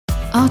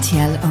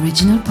RTL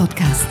Original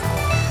Podcast.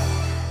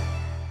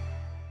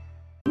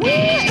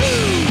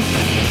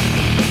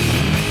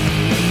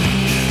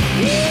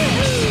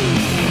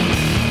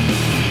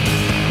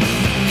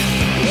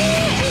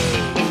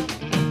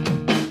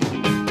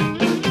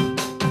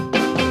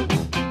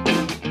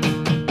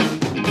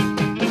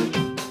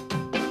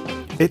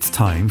 It's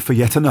time for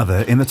yet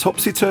another in the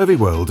topsy-turvy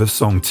world of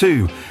Song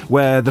 2,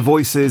 where the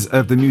voices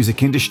of the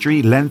music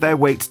industry lend their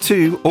weight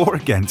to or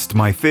against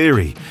my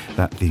theory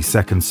that the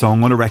second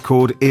song on a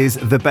record is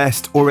the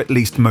best or at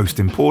least most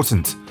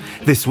important.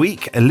 This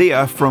week,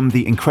 Leah from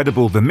the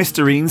incredible The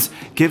Mysterines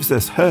gives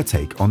us her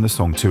take on the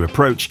Song 2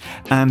 approach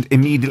and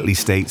immediately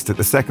states that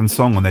the second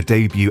song on their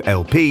debut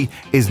LP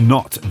is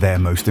not their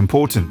most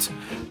important.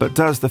 But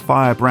does the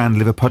firebrand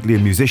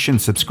Liverpudlian musician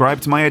subscribe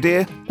to my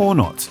idea or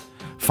not?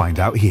 Find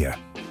out here.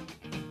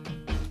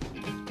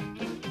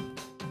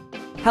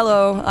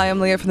 Hello, I am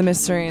Leah from the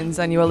Mysterines,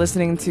 and you are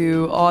listening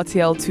to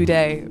RTL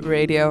Today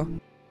Radio.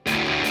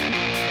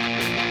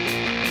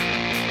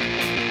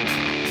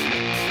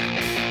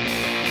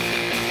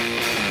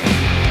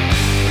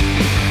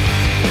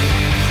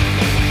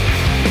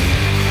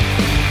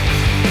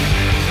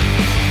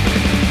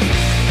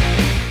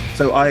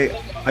 So I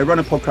run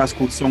a podcast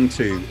called Song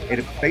 2.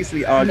 It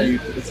basically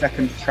argues that the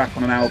second track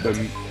on an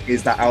album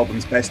is that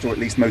album's best or at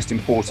least most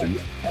important.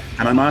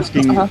 And I'm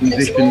asking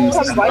musicians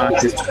and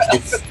artists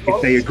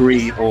if they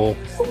agree or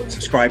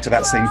subscribe to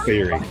that same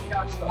theory.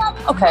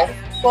 Okay,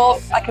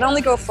 well, I can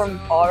only go from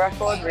our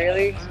record,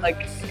 really.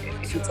 Like,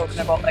 if you're talking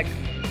about, like,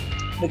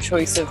 the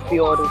choice of the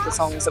order of the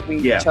songs that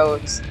we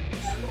chose.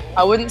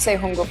 I wouldn't say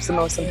Hung Up's the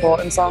most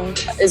important song.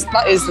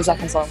 That is the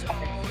second song, I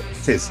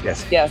think. It is,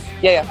 yes.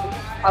 Yeah.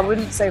 I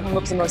wouldn't say Hung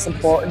Up's the most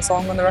important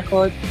song on the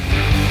record.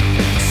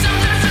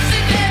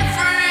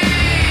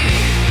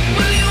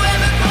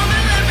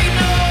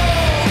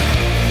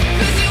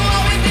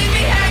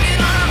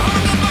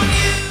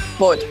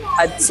 But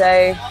I'd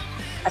say,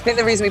 I think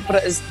the reason we put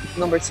it as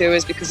number 2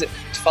 is because it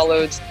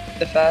followed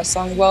the first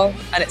song well,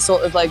 and it's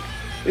sort of like,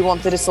 we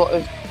wanted to sort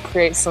of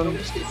create some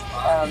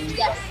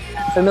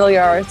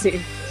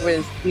familiarity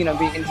with, you know,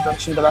 the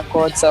introduction to the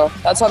record, so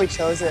that's why we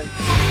chose it.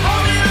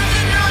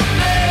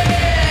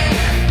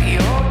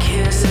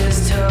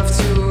 Tough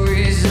to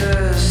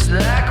resist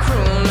that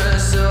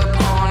cruelness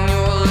upon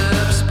your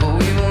lips, but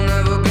we will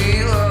never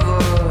be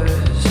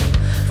lovers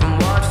from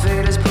what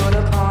fate has put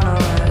upon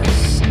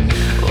us.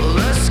 Well,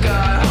 the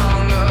sky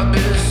hung up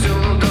is so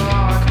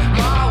dark,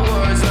 my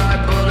words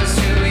like bullets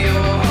to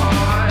your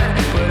heart,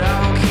 but I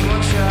will keep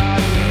on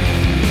trying,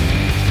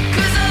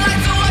 'cause I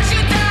like to watch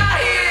you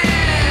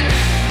dying.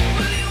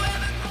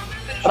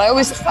 But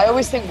I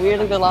always think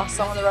weirdly the last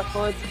song on the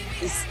record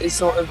is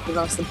sort of the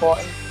most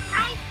important.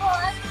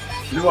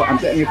 You know what, I'm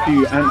getting a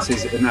few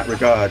answers in that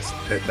regard.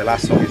 The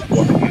last song is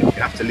what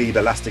you have to leave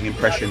a lasting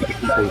impression for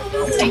people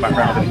to come back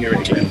around and hear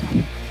it again.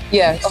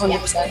 Yeah,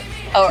 100%.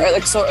 Or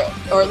like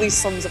or at least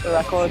sums up the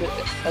record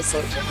as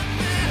such.